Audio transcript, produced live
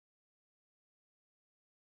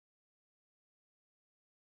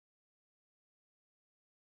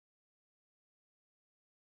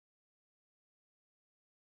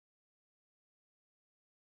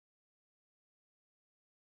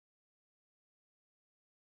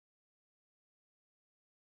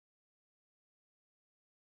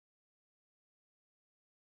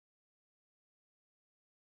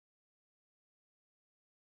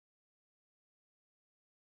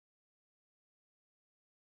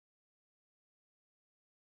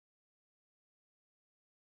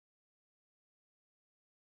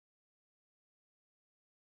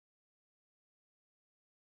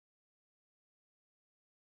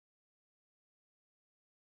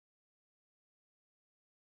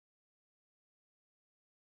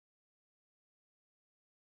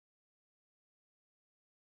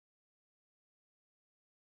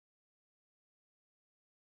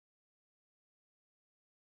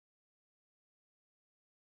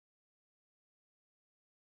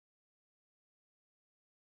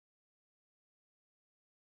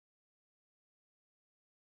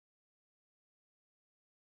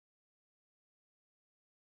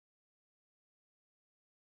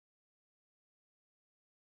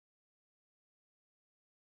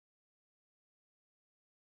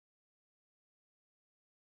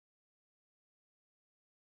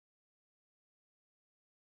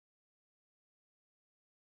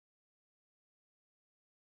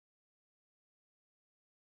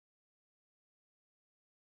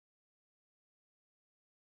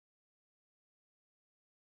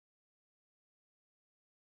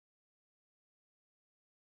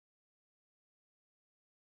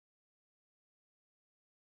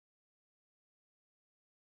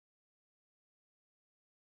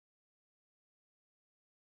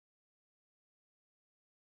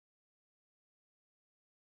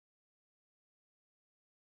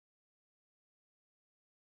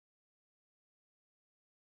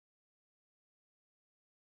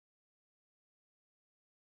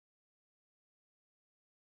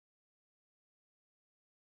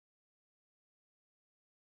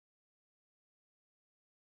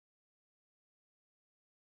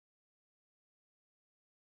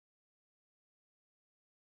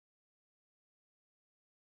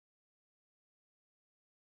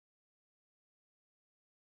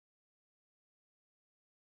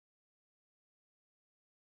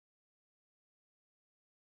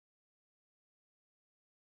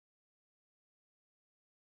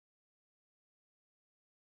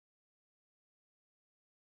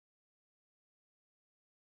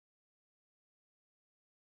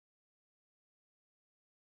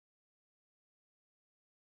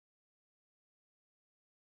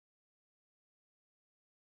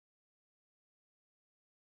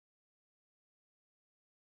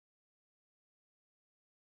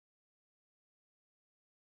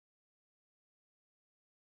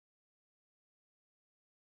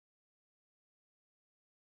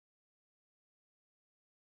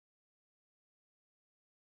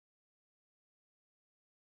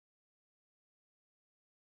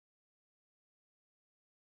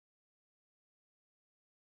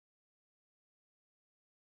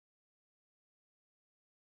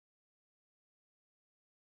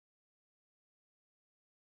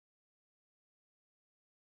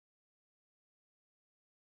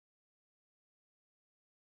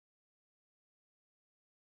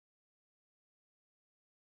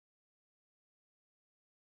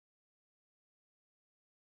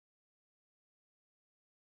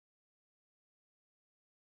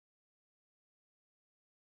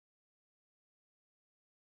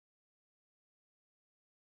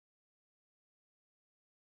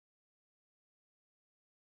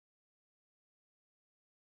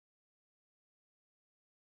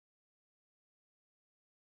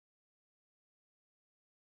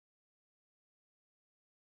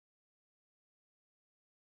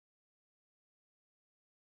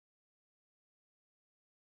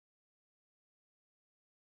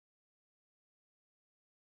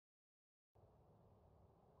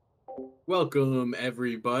Welcome,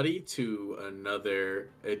 everybody, to another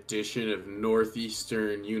edition of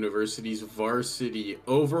Northeastern University's Varsity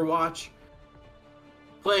Overwatch.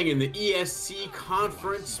 Playing in the ESC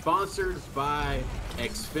conference, sponsored by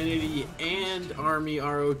Xfinity and Army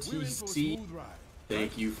ROTC.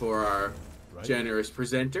 Thank you for our generous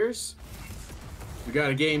presenters. We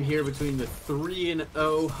got a game here between the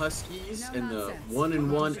 3-0 Huskies and the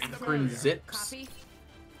 1-1 Akron Zips.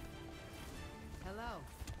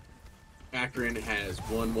 Akron has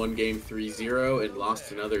won one game 3-0 and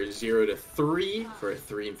lost another 0-3 for a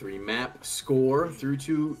 3-3 map score through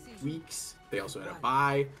 2 weeks. They also had a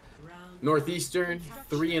bye. Northeastern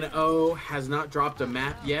 3-0 has not dropped a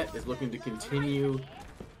map yet, is looking to continue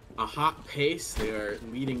a hot pace. They are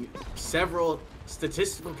leading several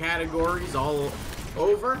statistical categories all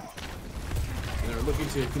over. And they're looking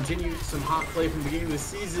to continue some hot play from the beginning of the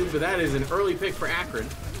season, but that is an early pick for Akron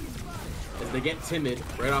as they get timid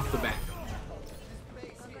right off the bat.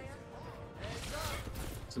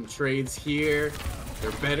 Some trades here.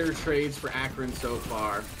 They're better trades for Akron so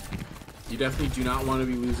far. You definitely do not want to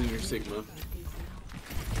be losing your Sigma.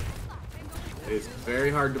 It is very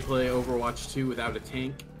hard to play Overwatch 2 without a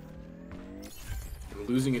tank. And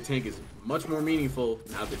losing a tank is much more meaningful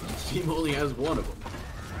now that each team only has one of them.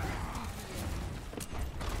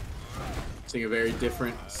 Seeing a very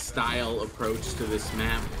different style approach to this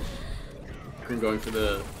map. Akron going for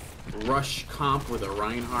the rush comp with a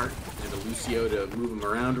Reinhardt and a Lucio to move him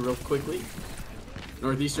around real quickly.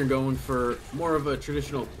 Northeastern going for more of a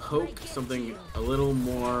traditional poke, something a little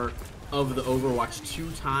more of the Overwatch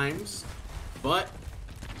 2 times. But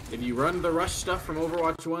if you run the rush stuff from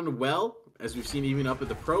Overwatch 1 well, as we've seen even up at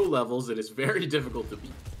the pro levels, it is very difficult to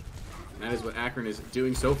beat. And that is what Akron is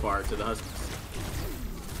doing so far to the Huskies.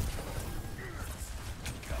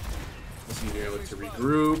 They're going to look to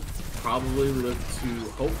regroup. Probably look to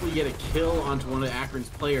hopefully get a kill onto one of Akron's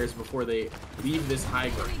players before they leave this high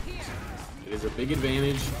ground. It is a big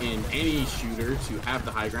advantage in any shooter to have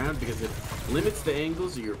the high ground because it limits the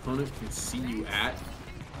angles that your opponent can see you at.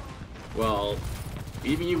 Well,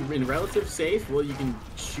 leaving you in relative safe, well, you can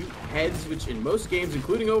shoot heads, which in most games,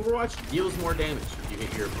 including Overwatch, deals more damage if you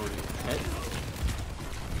hit your opponent in the head.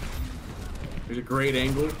 There's a great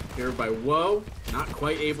angle here by Woe. Not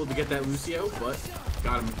quite able to get that Lucio, but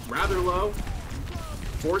got him rather low.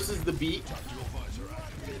 Forces the beat.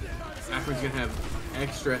 Akron's gonna have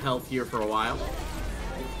extra health here for a while.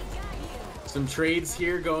 Some trades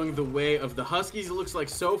here going the way of the Huskies, it looks like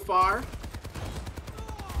so far.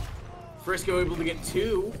 Frisco able to get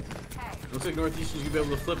 2. Looks like Northeastern's gonna be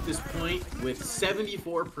able to flip this point with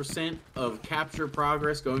 74% of capture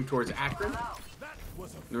progress going towards Akron.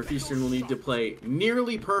 Northeastern will need to play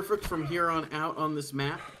nearly perfect from here on out on this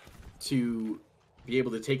map to be able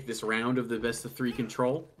to take this round of the best of 3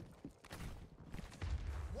 control.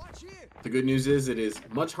 The good news is it is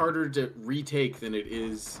much harder to retake than it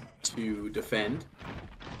is to defend.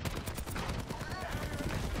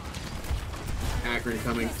 Akron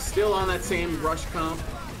coming still on that same rush comp.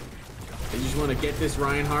 They just want to get this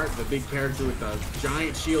Reinhardt, the big character with the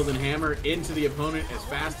giant shield and hammer, into the opponent as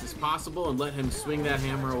fast as possible and let him swing that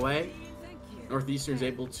hammer away. Northeastern's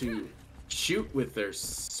able to shoot with their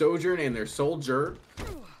Sojourn and their Soldier.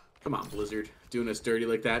 Come on, Blizzard. Doing us dirty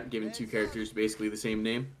like that, giving 2 characters basically the same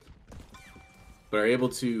name. But are able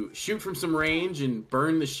to shoot from some range and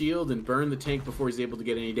burn the shield and burn the tank before he's able to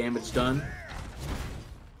get any damage done.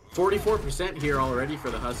 44% here already for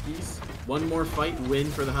the Huskies. One more fight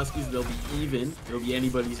win for the Huskies, they'll be even. It'll be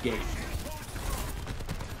anybody's game.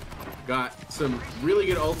 Got some really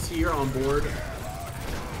good ults here on board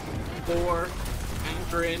for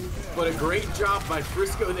Akron, but a great job by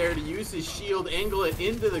Frisco there to use his shield, angle it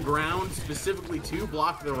into the ground, specifically to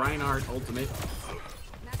block the Reinhardt ultimate.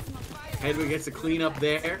 Hedwig gets a clean up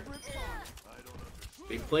there.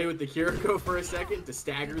 They play with the Kiriko for a second to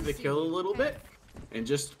stagger the kill a little bit. And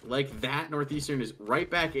just like that, Northeastern is right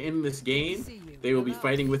back in this game. They will be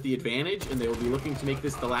fighting with the advantage, and they will be looking to make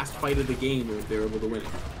this the last fight of the game if they're able to win it.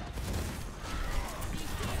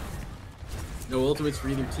 No ultimates for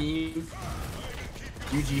either team.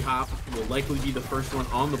 QG Hop will likely be the first one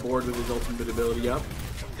on the board with his ultimate ability up.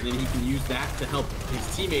 And then he can use that to help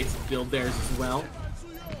his teammates build theirs as well.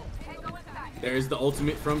 There's the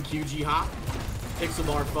ultimate from QG Hop. Pixel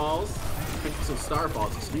Bar falls. Pixel Star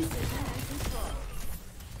falls, excuse me.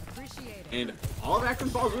 And all of Akron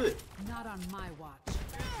falls with it. Not on my watch.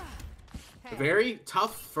 A very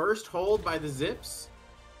tough first hold by the Zips,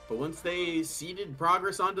 but once they ceded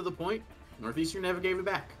progress onto the point, Northeastern never gave it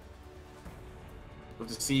back. We'll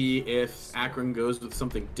have to see if Akron goes with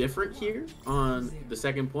something different here on the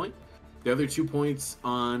second point. The other 2 points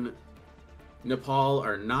on Nepal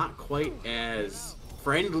are not quite as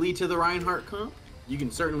friendly to the Reinhardt comp. You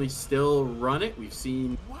can certainly still run it. We've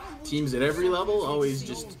seen teams at every level always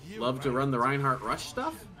just love to run the Reinhardt rush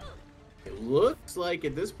stuff. It looks like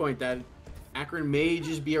at this point that Akron may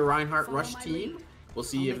just be a Reinhardt rush team. We'll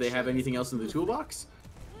see if they have anything else in the toolbox.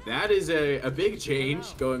 That is a big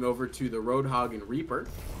change going over to the Roadhog and Reaper.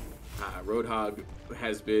 Roadhog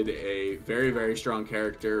has been a very, very strong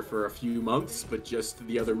character for a few months, but just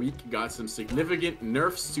the other week got some significant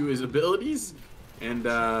nerfs to his abilities. And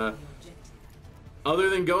other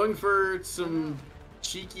than going for some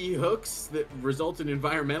cheeky hooks that result in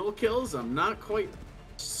environmental kills, I'm not quite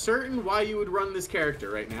certain why you would run this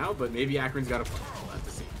character right now, but maybe Akron's got a plan. We'll have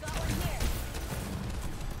to see.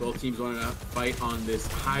 Both teams want to fight on this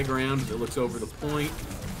high ground that looks over the point.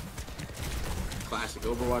 Classic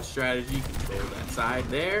Overwatch strategy. Control that side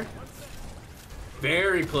there.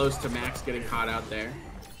 Very close to Max getting caught out there.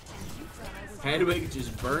 Hedwig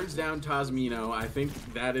just burns down Tasmino. I think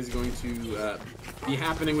that is going to be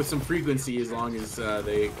happening with some frequency as long as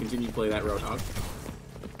they continue to play that Roadhog.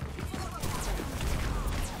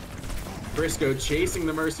 Briscoe chasing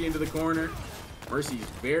the Mercy into the corner. Mercy's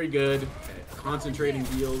very good at concentrating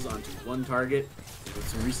heals onto one target. With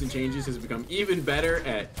some recent changes, has become even better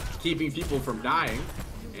at keeping people from dying.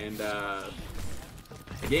 And the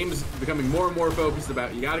game is becoming more and more focused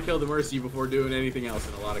about you gotta kill the Mercy before doing anything else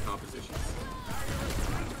in a lot of compositions.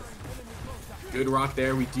 Good rock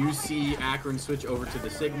there. We do see Akron switch over to the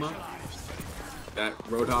Sigma. That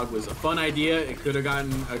Roadhog was a fun idea. It could have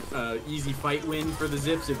gotten an easy fight win for the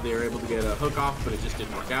Zips if they were able to get a hook off, but it just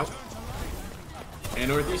didn't work out. And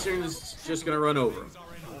Northeastern is just going to run over him.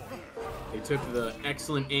 They took the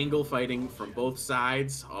excellent angle fighting from both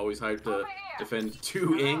sides. Always hard to defend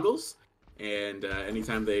two angles. And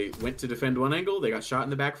anytime they went to defend one angle, they got shot in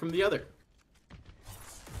the back from the other.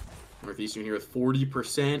 Northeastern here with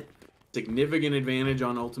 40%. Significant advantage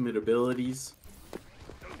on ultimate abilities.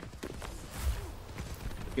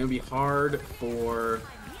 It's going to be hard for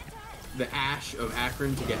the Ashe of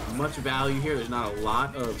Akron to get much value here. There's not a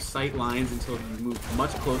lot of sight lines until you move much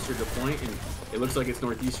closer to point, and it looks like it's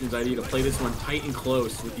Northeastern's idea to play this one tight and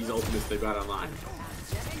close with these ultimates they've got online.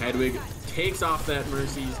 Hedwig takes off that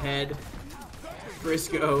Mercy's head.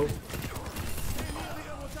 Briscoe.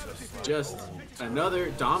 Just another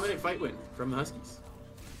dominant fight win from the Huskies.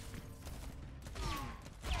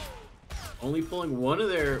 Only pulling one of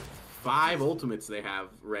their 5 ultimates they have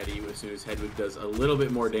ready as soon as Hedwig does a little bit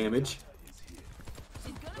more damage.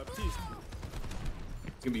 It's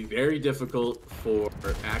going to be very difficult for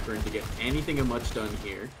Akron to get anything of much done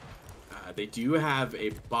here. They do have a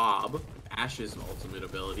Bob, Ashe's ultimate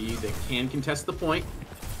ability, that can contest the point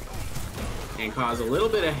and cause a little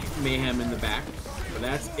bit of mayhem in the back. But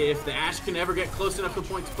that's if the Ashe can ever get close enough to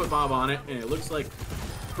point to put Bob on it, and it looks like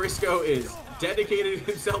Briscoe is dedicated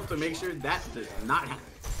himself to make sure that does not happen.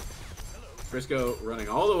 Briscoe running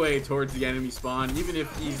all the way towards the enemy spawn. Even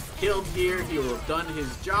if he's killed here, he will have done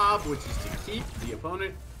his job, which is to keep the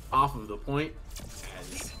opponent off of the point,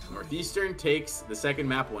 as Northeastern takes the second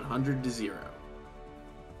map 100-0.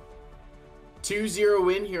 2-0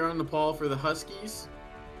 win here on Nepal for the Huskies.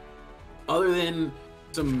 Other than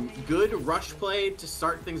some good rush play to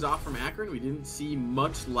start things off from Akron, we didn't see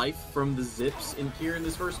much life from the Zips in here in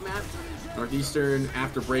this first map. Northeastern,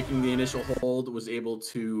 after breaking the initial hold, was able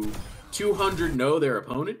to 200-0 their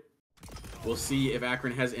opponent. We'll see if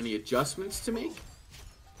Akron has any adjustments to make,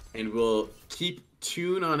 and we'll keep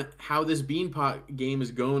tune on how this Beanpot game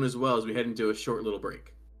is going as well as we head into a short little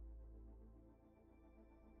break.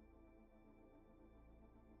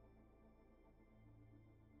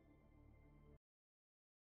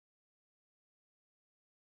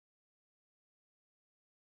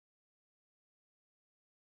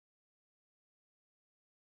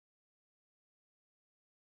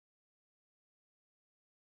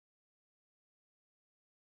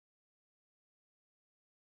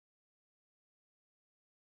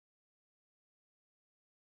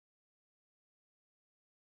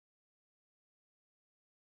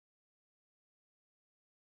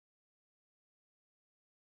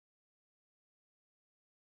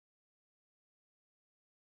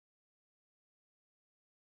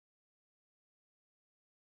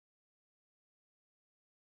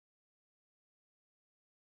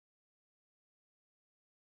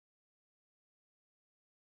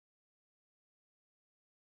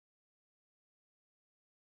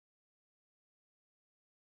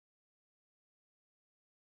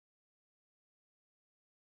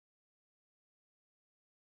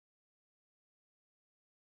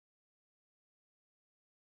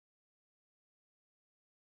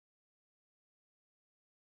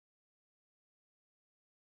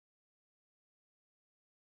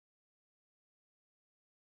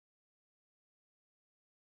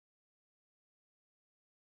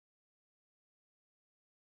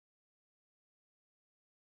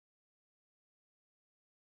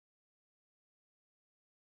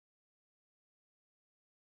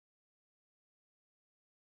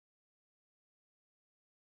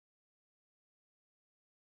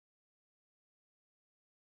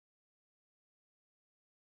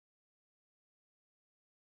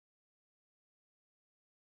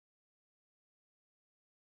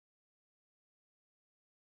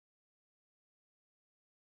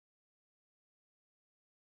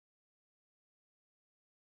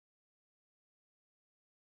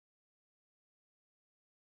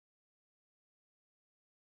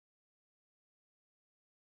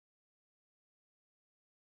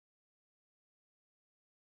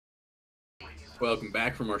 Welcome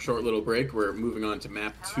back from our short little break. We're moving on to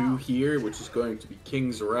map 2 here, which is going to be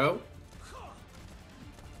King's Row.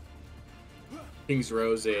 King's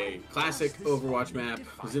Row is a classic Overwatch map.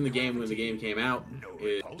 It was in the game when the game came out.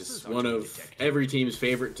 It's one of every team's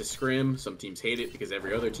favorite to scrim. Some teams hate it because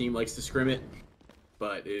every other team likes to scrim it.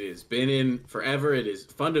 But it has been in forever. It is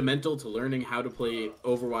fundamental to learning how to play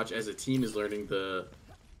Overwatch as a team, is learning the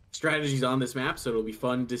strategies on this map. So it'll be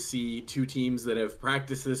fun to see two teams that have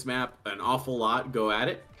practiced this map an awful lot go at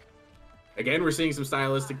it. Again, we're seeing some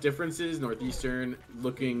stylistic differences. Northeastern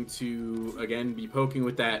looking to, again, be poking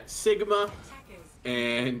with that Sigma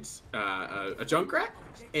and a Junkrat.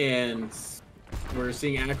 And we're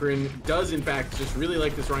seeing Akron does, in fact, just really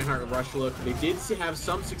like this Reinhardt rush look. They did have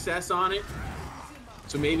some success on it,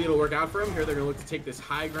 so maybe it'll work out for them. Here they're going to look to take this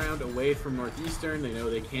high ground away from Northeastern. They know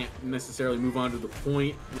they can't necessarily move on to the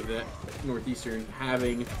point with that Northeastern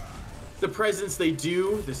having the presence they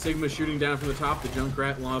do. The Sigma shooting down from the top, the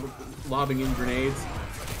Junkrat lobbing in grenades.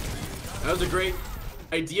 That was a great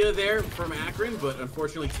idea there from Akron, but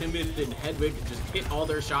unfortunately Timid and Hedwig just hit all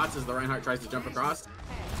their shots as the Reinhardt tries to jump across.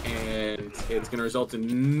 And it's going to result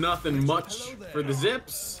in nothing much for the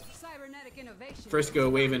Zips. Frisco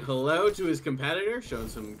waving hello to his competitor, showing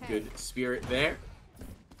some good spirit there.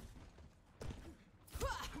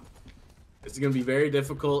 This is going to be very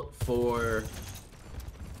difficult for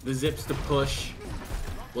the Zips to push.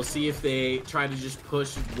 We'll see if they try to just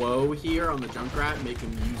push Woe here on the Junkrat, make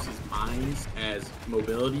him use his mines as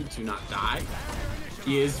mobility to not die.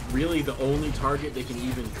 He is really the only target they can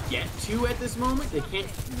even get to at this moment. They can't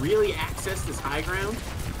really access this high ground.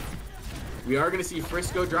 We are going to see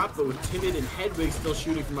Frisco drop, but with Timid and Hedwig still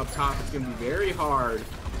shooting from up top, it's going to be very hard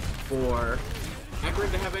for Akron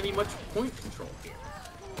to have any much point control here.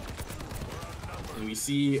 And we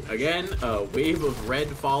see, again, a wave of red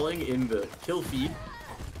falling in the kill feed.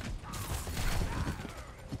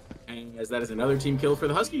 And as that is another team kill for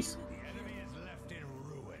the Huskies.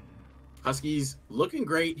 Huskies looking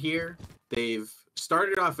great here. They've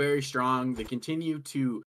started off very strong. They continue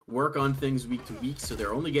to work on things week to week, so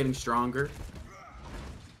they're only getting stronger.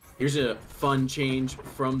 Here's a fun change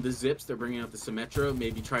from the Zips. They're bringing out the Symmetra.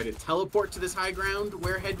 Maybe try to teleport to this high ground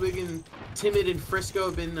where Hedwig and Timid and Frisco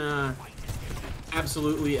have been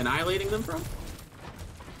absolutely annihilating them from.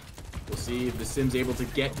 We'll see if the Sim's able to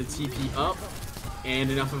get the TP up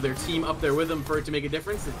and enough of their team up there with them for it to make a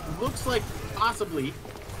difference. It looks like possibly.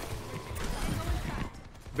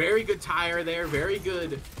 Very good tire there. Very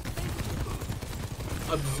good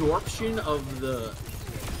absorption of the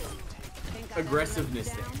aggressiveness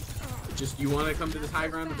there. Just, you want to come to this high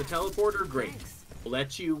ground with the teleporter? Great. We'll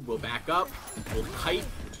let you. We'll back up. We'll kite,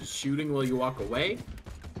 which is shooting while you walk away.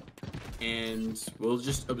 And we'll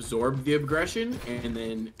just absorb the aggression. And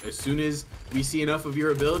then as soon as we see enough of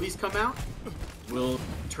your abilities come out, we'll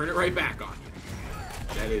turn it right back on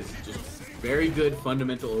you. That is just very good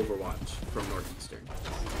fundamental Overwatch from Northeastern.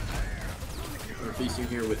 Northeastern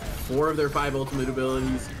here with 4 of their 5 ultimate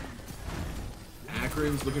abilities.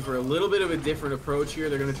 Akron's looking for a little bit of a different approach here.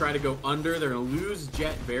 They're going to try to go under. They're going to lose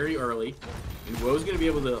Jet very early. And Woe's going to be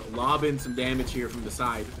able to lob in some damage here from the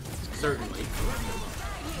side, certainly.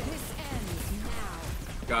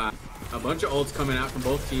 Got a bunch of ults coming out from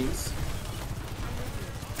both teams.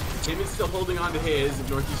 Tim is still holding on to his. If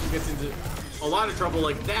Northeastern gets into a lot of trouble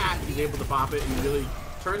like that, he's able to pop it and really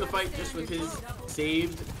turn the fight just with his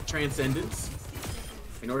saved Transcendence.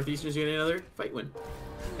 And Northeastern's getting another fight win.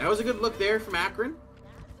 That was a good look there from Akron.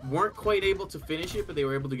 Weren't quite able to finish it, but they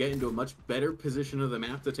were able to get into a much better position of the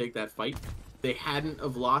map to take that fight. They hadn't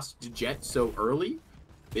have lost to Jet so early,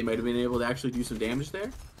 they might have been able to actually do some damage there.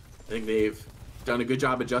 I think they've done a good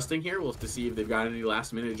job adjusting here. We'll have to see if they've got any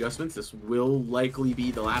last minute adjustments. This will likely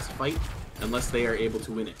be the last fight unless they are able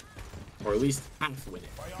to win it, or at least half win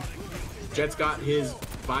it. Jet's got his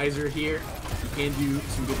visor here. He can do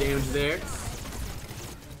some good damage there.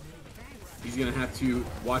 He's going to have to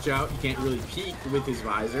watch out. He can't really peek with his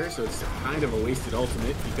visor, so it's kind of a wasted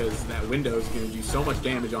ultimate because that window is going to do so much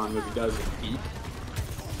damage on him if he does peek.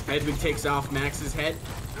 Hedwig takes off Max's head.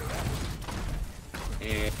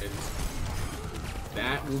 And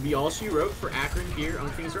that will be all she wrote for Akron here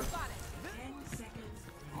on King's Row.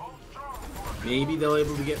 Maybe they'll be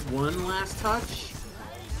able to get one last touch,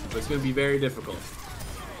 but it's going to be very difficult.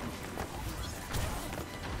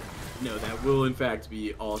 No, that will in fact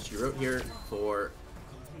be all she wrote here for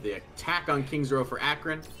the attack on King's Row for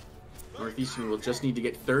Akron. Northeastern will just need to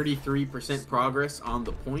get 33% progress on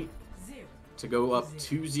the point to go up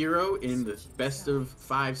 2-0 in the best of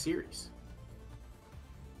 5 series.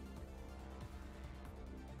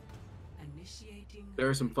 There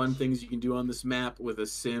are some fun things you can do on this map with a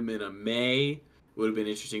Sim and a Mei. Would have been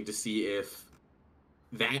interesting to see if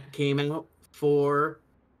that came out for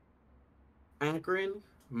Akron.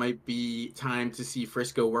 Might be time to see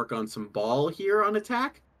Frisco work on some ball here on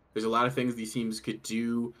attack. There's a lot of things these teams could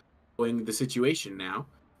do in the situation now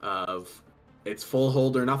of it's full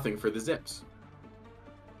hold or nothing for the Zips.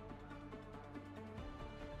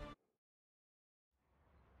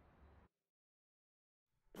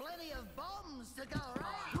 Plenty of bombs to go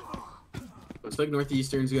around. Looks like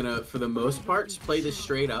Northeastern's gonna, for the most part, just play this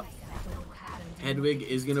straight up. Hedwig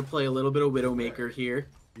is gonna play a little bit of Widowmaker here.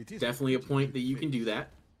 Definitely a point that you can do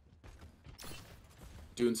that.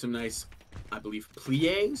 Doing some nice, I believe,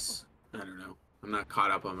 plies. I don't know. I'm not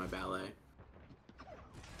caught up on my ballet.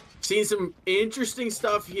 Seeing some interesting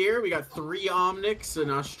stuff here. We got 3 Omnics, an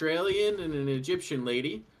Australian, and an Egyptian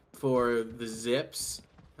lady for the Zips.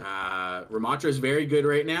 Ramatra is very good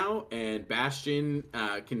right now, and Bastion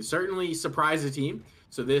can certainly surprise a team.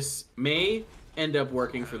 So this may end up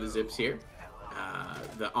working for the Zips here.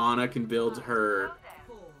 The Ana can build her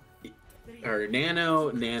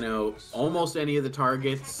Nano, almost any of the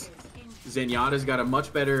targets. Zenyatta's got a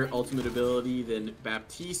much better ultimate ability than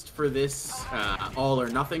Baptiste for this all or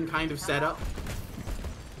nothing kind of setup.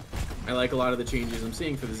 I like a lot of the changes I'm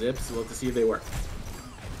seeing for the Zips, so we'll have to see if they work.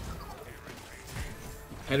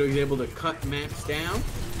 Hedwig's able to cut Max down.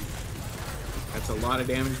 That's a lot of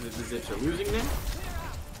damage that the Zips are losing now.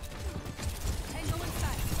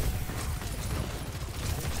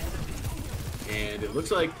 And it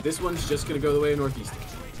looks like this one's just going to go the way of Northeastern.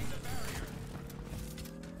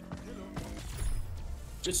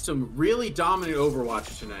 Just some really dominant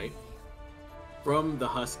Overwatch tonight from the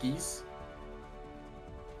Huskies.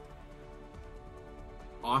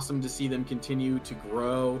 Awesome to see them continue to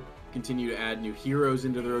grow, continue to add new heroes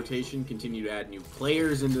into the rotation, continue to add new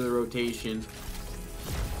players into the rotation.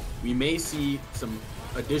 We may see some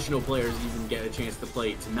additional players even get a chance to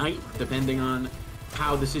play tonight, depending on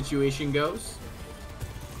how the situation goes.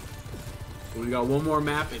 We got one more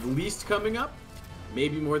map at least coming up.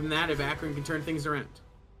 Maybe more than that if Akron can turn things around.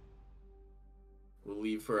 We'll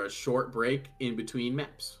leave for a short break in between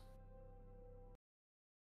maps.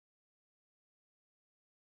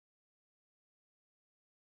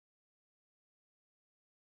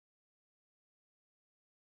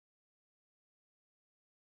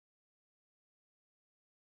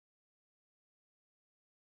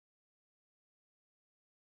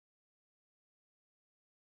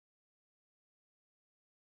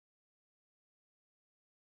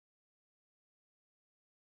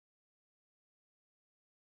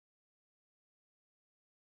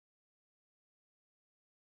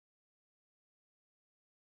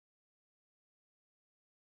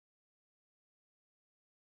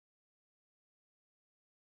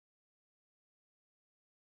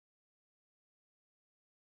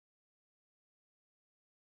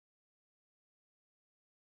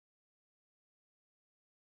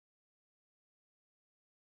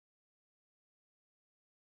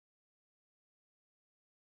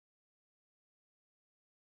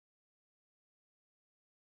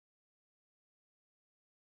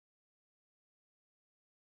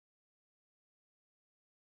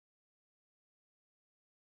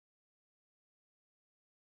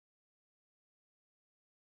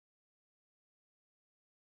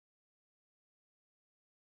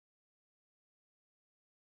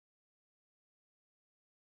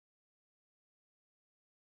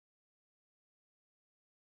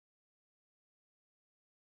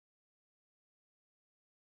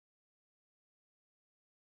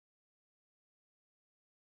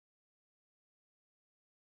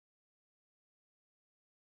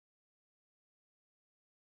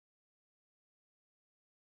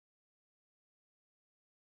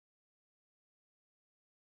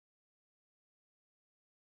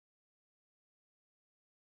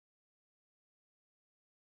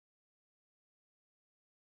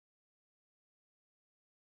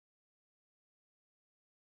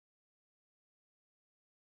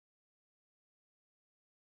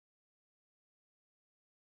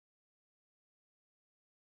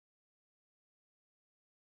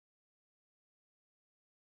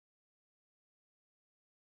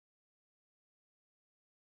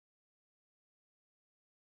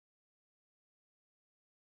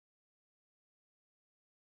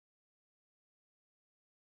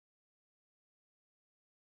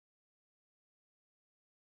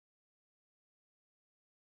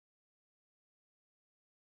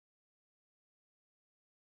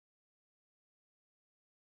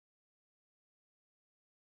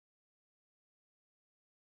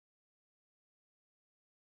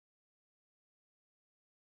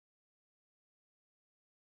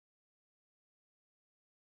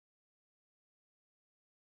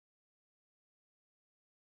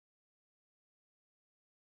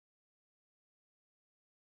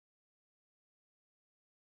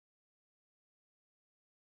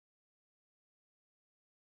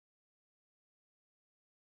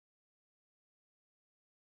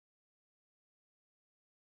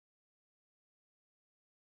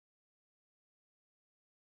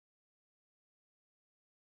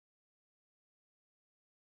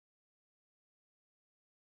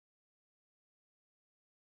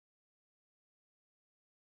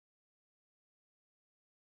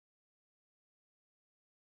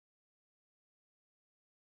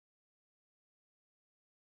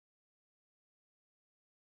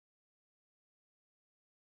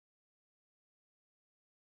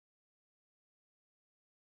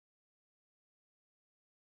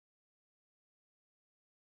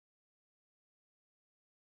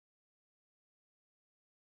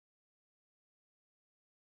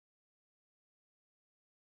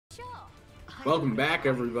 Welcome back,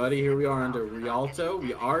 everybody. Here we are under Rialto.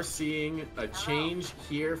 We are seeing a change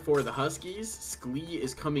here for the Huskies. Sklee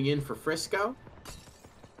is coming in for Frisco.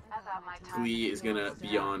 Sklee is going to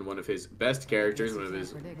be on one of his best characters, one of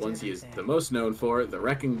his ones he is the most known for, the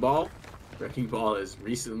Wrecking Ball. Wrecking Ball has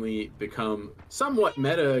recently become somewhat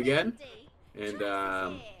meta again, and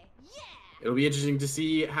it'll be interesting to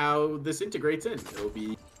see how this integrates in. It'll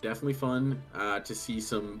be definitely fun to see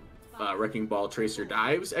some Wrecking Ball Tracer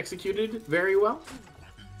dives executed very well.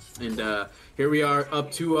 And here we are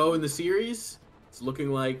up 2-0 in the series. It's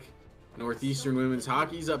looking like Northeastern women's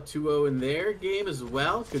hockey's up 2-0 in their game as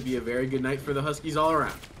well. Could be a very good night for the Huskies all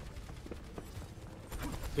around.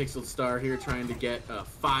 Pixel Star here trying to get a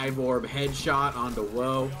 5-orb headshot onto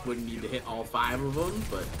Woe. Wouldn't need to hit all 5 of them,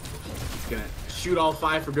 but gonna shoot all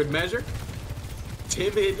 5 for good measure.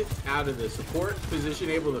 Timid out of the support position,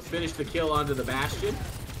 able to finish the kill onto the Bastion.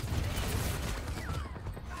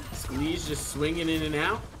 Sklee's just swinging in and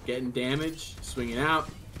out, getting damage, swinging out,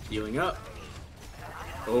 healing up.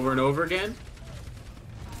 Over and over again.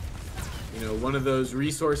 You know, one of those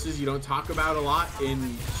resources you don't talk about a lot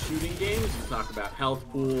in shooting games. You'll talk about health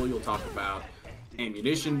pool, you'll talk about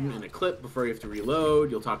ammunition in a clip before you have to reload,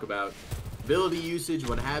 you'll talk about ability usage,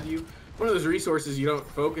 what have you. One of those resources you don't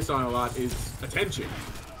focus on a lot is attention.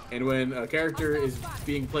 And when a character is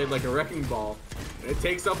being played like a Wrecking Ball, it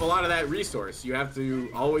takes up a lot of that resource. You have to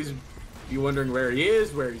always be wondering where he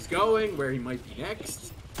is, where he's going, where he might be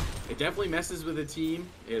next. It definitely messes with the team.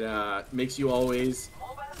 It makes you always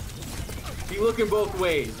be looking both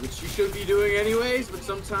ways, which you should be doing anyways, but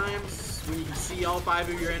sometimes when you can see all 5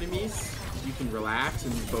 of your enemies, you can relax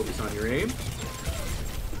and focus on your aim.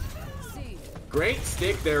 Great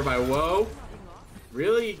stick there by Woe.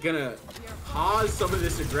 Really gonna pause some of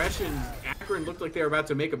this aggression. Akron looked like they were about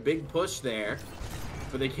to make a big push there,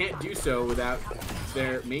 but they can't do so without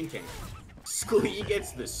their main tank. Sklee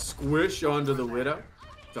gets the squish onto the Widow.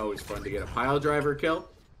 It's always fun to get a pile driver kill.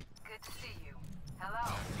 Good to see you.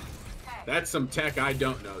 Hello. That's some tech I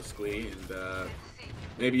don't know, Sklee, and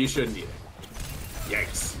maybe you shouldn't either.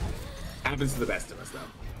 Yikes. Happens to the best of us, though.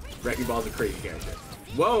 Wrecking Ball's a crazy character.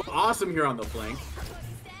 Whoa, awesome here on the flank.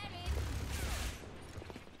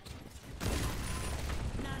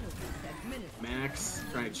 Max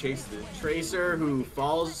trying to chase the Tracer, who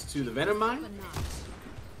falls to the Venom Mine.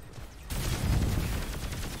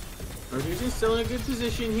 Northeastern still in a good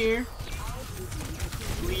position here.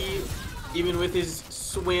 Lee, even with his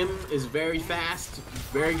swim, is very fast,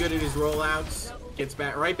 very good at his rollouts. Gets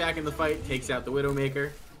back right back in the fight, takes out the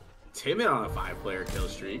Widowmaker. Timid on a 5-player kill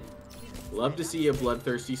streak. Love to see a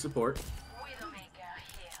bloodthirsty support.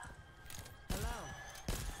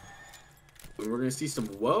 And we're gonna see some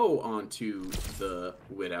Woe onto the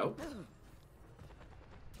Widow.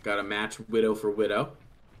 Got to match Widow for Widow.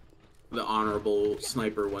 The honorable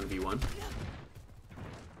sniper 1v1.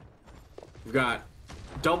 We've got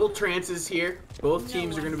double trances here. Both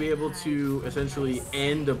teams are going to be able to essentially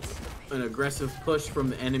end an aggressive push from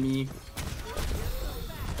the enemy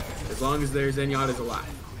as long as their Zenyatta is alive.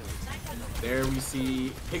 There we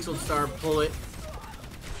see Pixel Star pull it.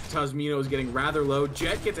 Tasmino is getting rather low.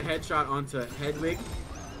 Jet gets a headshot onto Hedwig.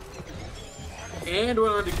 And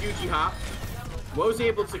went on to QG Hop. Woe's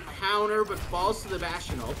able to counter, but falls to the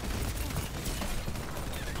Bastion ult.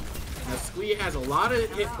 Now Sklee has a lot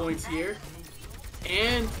of hit points here.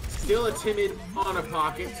 And still a Timid on a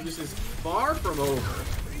pocket, so this is far from over.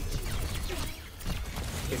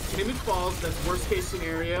 If Timid falls, that's worst case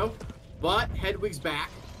scenario. But Hedwig's back.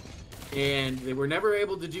 And they were never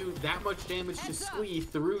able to do that much damage to Sklee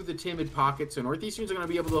through the Timid pocket, so Northeasterns are going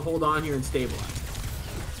to be able to hold on here and stabilize.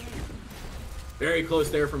 Very close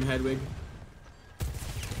there from Hedwig.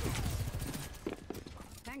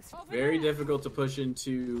 Very difficult to push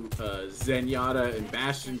into Zenyatta and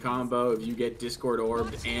Bastion combo if you get Discord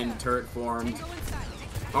orbed and turret formed.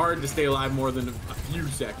 Hard to stay alive more than a few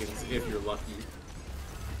seconds if you're lucky.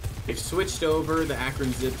 They've switched over the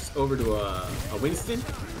Akron Zips over to a Winston.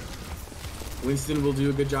 Winston will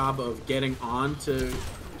do a good job of getting on to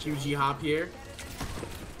QG Hop here.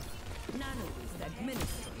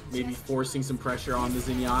 Maybe forcing some pressure on the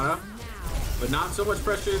Zenyatta. But not so much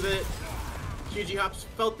pressure that QG Hop's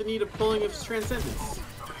felt the need of pulling his Transcendence.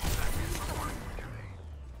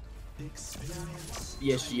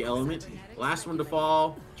 ESG element. Last one to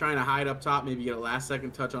fall. Trying to hide up top. Maybe get a last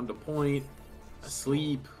second touch onto point.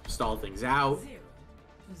 Asleep. Stall things out.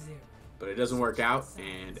 But it doesn't work out.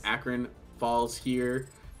 And Akron falls here.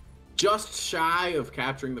 Just shy of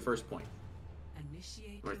capturing the first point.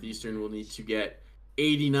 Northeastern will need to get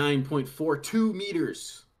 89.42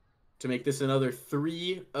 meters to make this another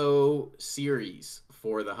 3-0 series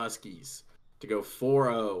for the Huskies to go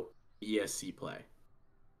 4-0 ESC play.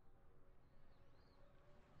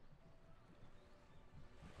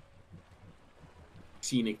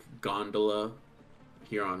 Scenic gondola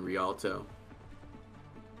here on Rialto.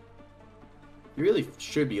 You really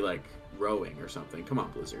should be like rowing or something. Come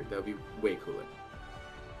on, Blizzard. That would be way cooler.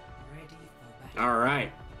 All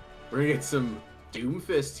right. We're going to get some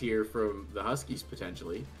Doomfist here from the Huskies,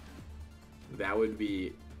 potentially. That would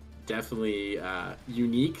be definitely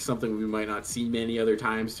unique, something we might not see many other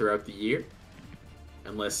times throughout the year.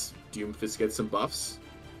 Unless Doomfist gets some buffs,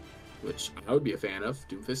 which I would be a fan of.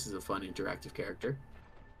 Doomfist is a fun, interactive character.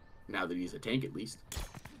 Now that he's a tank, at least.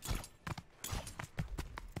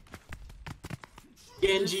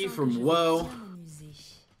 Genji from WoW.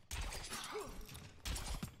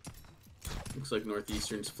 Looks like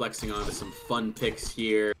Northeastern's flexing onto some fun picks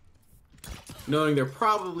here. Knowing they're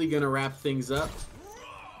probably going to wrap things up.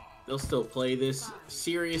 They'll still play this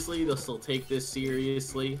seriously. They'll still take this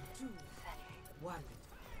seriously.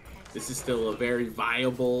 This is still a very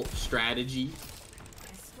viable strategy.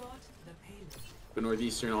 But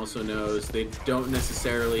Northeastern also knows they don't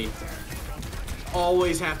necessarily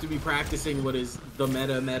always have to be practicing what is the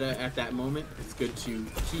meta at that moment. It's good to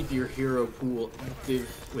keep your hero pool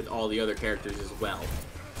active with all the other characters as well.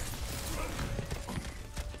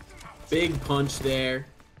 Big punch there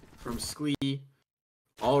from Sklee.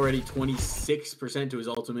 Already 26% to his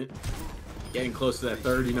ultimate. Getting close to that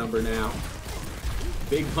 30 number now.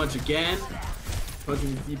 Big punch again.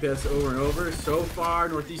 Punching the DPS over and over. So far,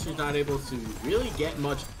 Northeastern's not able to really get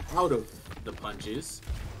much out of the punches.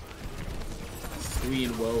 Sklee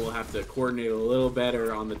and Woe will have to coordinate a little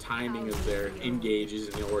better on the timing of their engages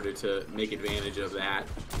in order to make advantage of that.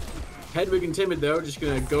 Hedwig and Timid, though, just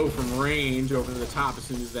going to go from range over the top as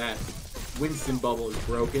soon as that Winston bubble is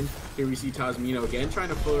broken. Here we see Tasmino again trying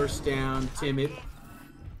to force down Timid.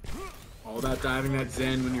 All about diving that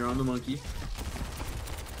Zen when you're on the monkey.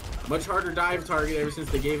 Much harder dive target ever since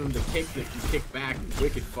they gave him the kick that can kick back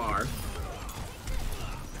wicked far.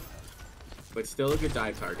 But still a good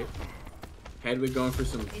dive target. Hedwig going for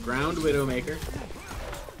some ground Widowmaker.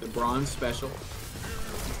 The bronze special.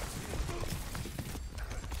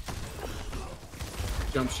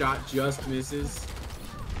 Jump shot just misses.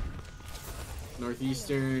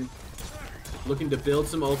 Northeastern looking to build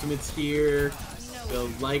some ultimates here. They'll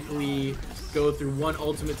likely go through one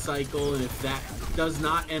ultimate cycle, and if that does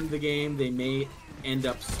not end the game, they may end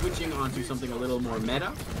up switching onto something a little more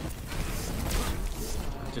meta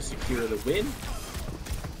to secure the win.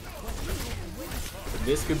 But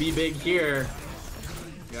this could be big here.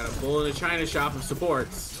 Got a bull in a china shop of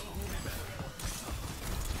supports.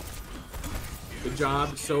 Good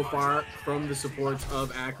job so far from the supports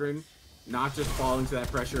of Akron. Not just falling to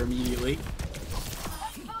that pressure immediately.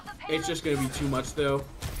 It's just going to be too much, though.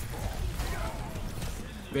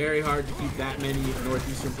 Very hard to keep that many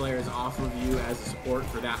Northeastern players off of you as a support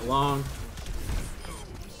for that long.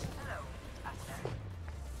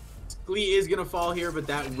 Sklee is going to fall here, but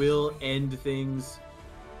that will end things.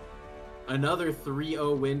 Another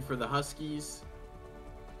 3-0 win for the Huskies.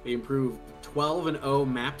 They improved 12-0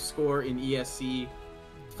 map score in ESC,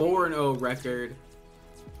 4-0 record.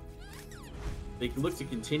 They can look to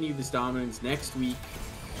continue this dominance next week,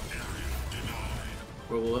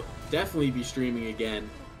 where we'll definitely be streaming again.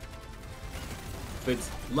 If it's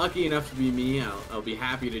lucky enough to be me, I'll be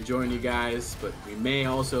happy to join you guys, but we may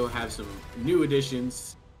also have some new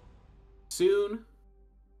additions soon.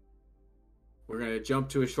 We're going to jump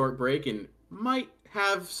to a short break and might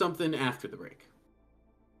have something after the break.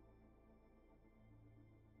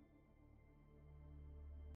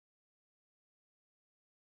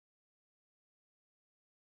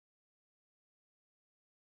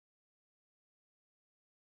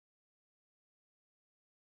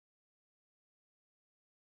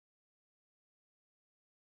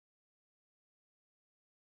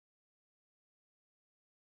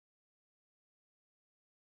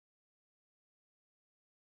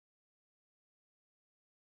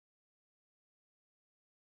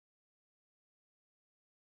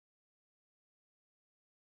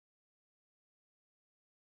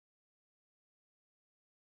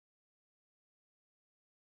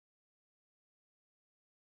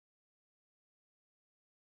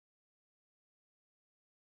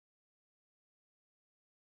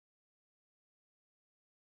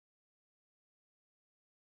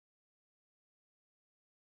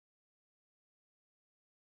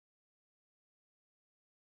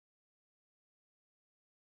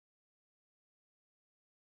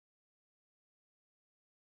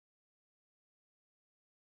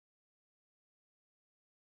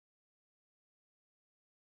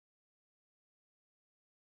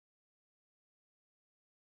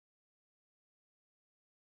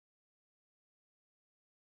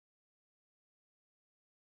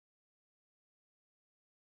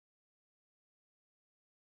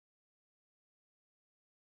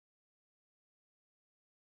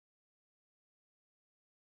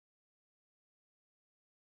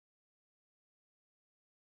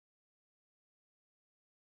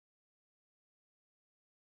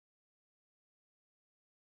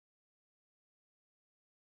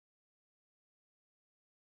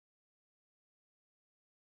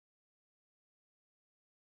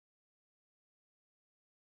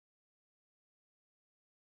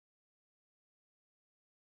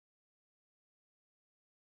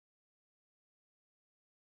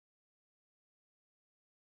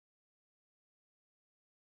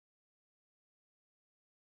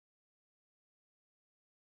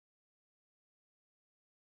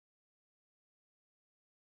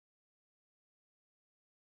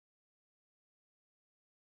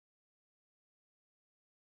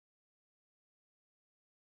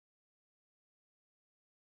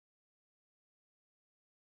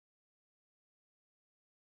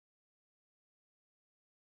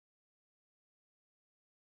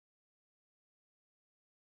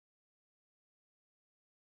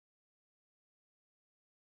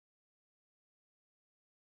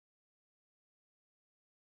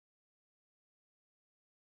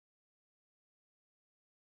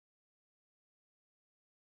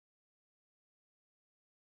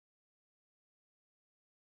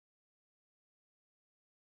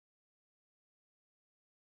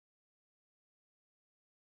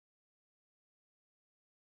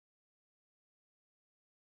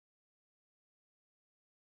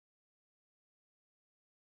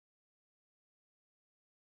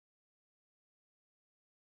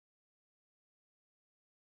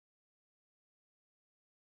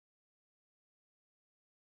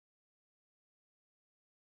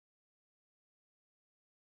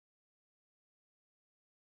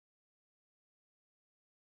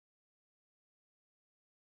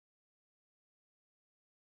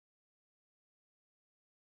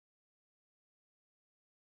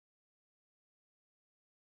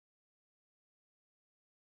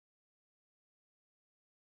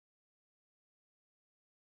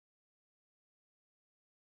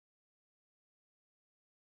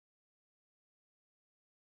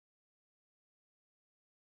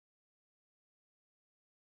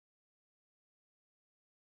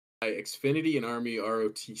 Xfinity and Army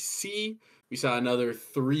ROTC. We saw another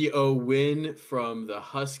 3-0 win from the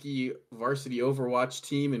Husky Varsity Overwatch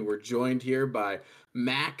team, and we're joined here by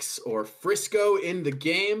Max or Frisco in the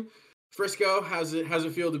game. Frisco, how's it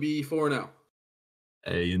feel to be 4-0?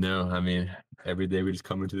 Hey, every day we just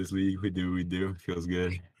come into this league, we do what we do. Feels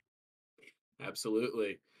good.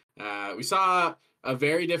 Absolutely. We saw a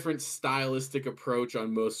very different stylistic approach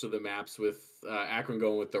on most of the maps with Akron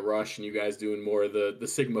going with the rush and you guys doing more of the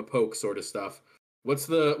Sigma poke sort of stuff. What's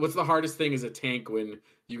the hardest thing as a tank when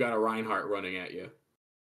you got a Reinhardt running at you?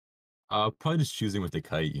 Probably just choosing with the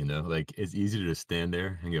kite, like it's easy to just stand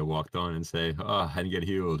there and get walked on and say, oh, I didn't get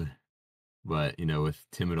healed. But, with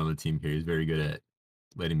Timid on the team here, he's very good at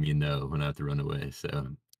letting me know when I have to run away. So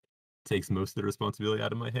it takes most of the responsibility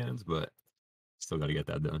out of my hands, but still got to get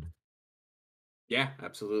that done. Yeah,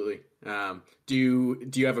 absolutely. Do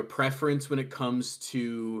you have a preference when it comes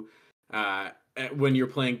to when you're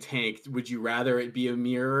playing tank? Would you rather it be a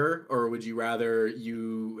mirror, or would you rather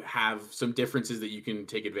you have some differences that you can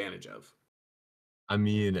take advantage of?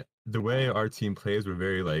 The way our team plays, we're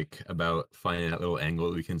very like about finding that little angle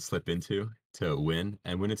that we can slip into to win.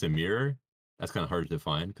 And when it's a mirror, that's kind of hard to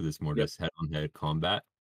find because it's more Yep. just head-on-head combat.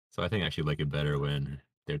 So I think I actually like it better when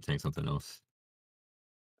they're saying something else.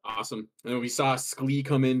 Awesome. And we saw Sklee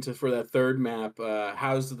come into for that third map.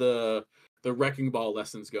 How's the wrecking ball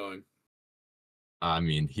lessons going?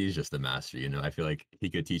 He's just a master, I feel like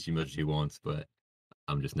he could teach me much as he wants, but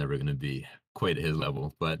I'm just never gonna be quite at his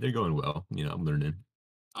level. But they're going well, I'm learning.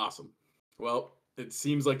 Awesome. Well, it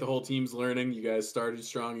seems like the whole team's learning. You guys started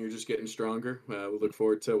strong. You're just getting stronger. We look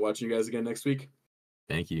forward to watching you guys again next week.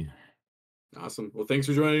 Thank you. Awesome. Well, thanks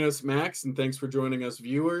for joining us, Max, and thanks for joining us,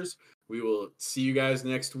 viewers. We will see you guys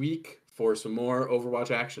next week for some more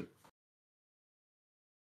Overwatch action.